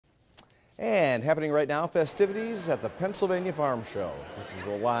And happening right now, festivities at the Pennsylvania Farm Show. This is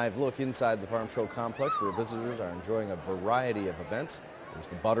a live look inside the Farm Show complex where visitors are enjoying a variety of events. There's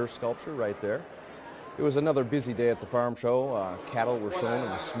the butter sculpture right there. It was another busy day at the Farm Show. Cattle were shown in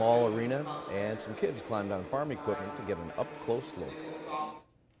the small arena, and some kids climbed on farm equipment to get an up-close look.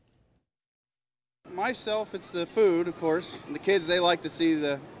 Myself, it's the food, of course. And the kids, they like to see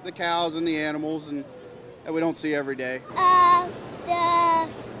the cows and the animals and that we don't see every day. The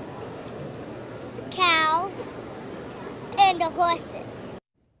cows and the horses.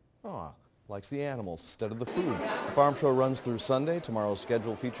 Aw, likes the animals instead of the food. The Farm Show runs through Sunday. Tomorrow's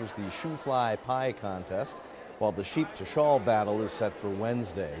schedule features the shoe fly pie contest, while the sheep to shawl battle is set for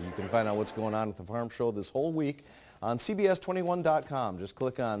Wednesday. You can find out what's going on at the Farm Show this whole week on CBS21.com. Just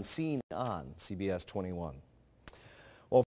click on Seen on CBS 21.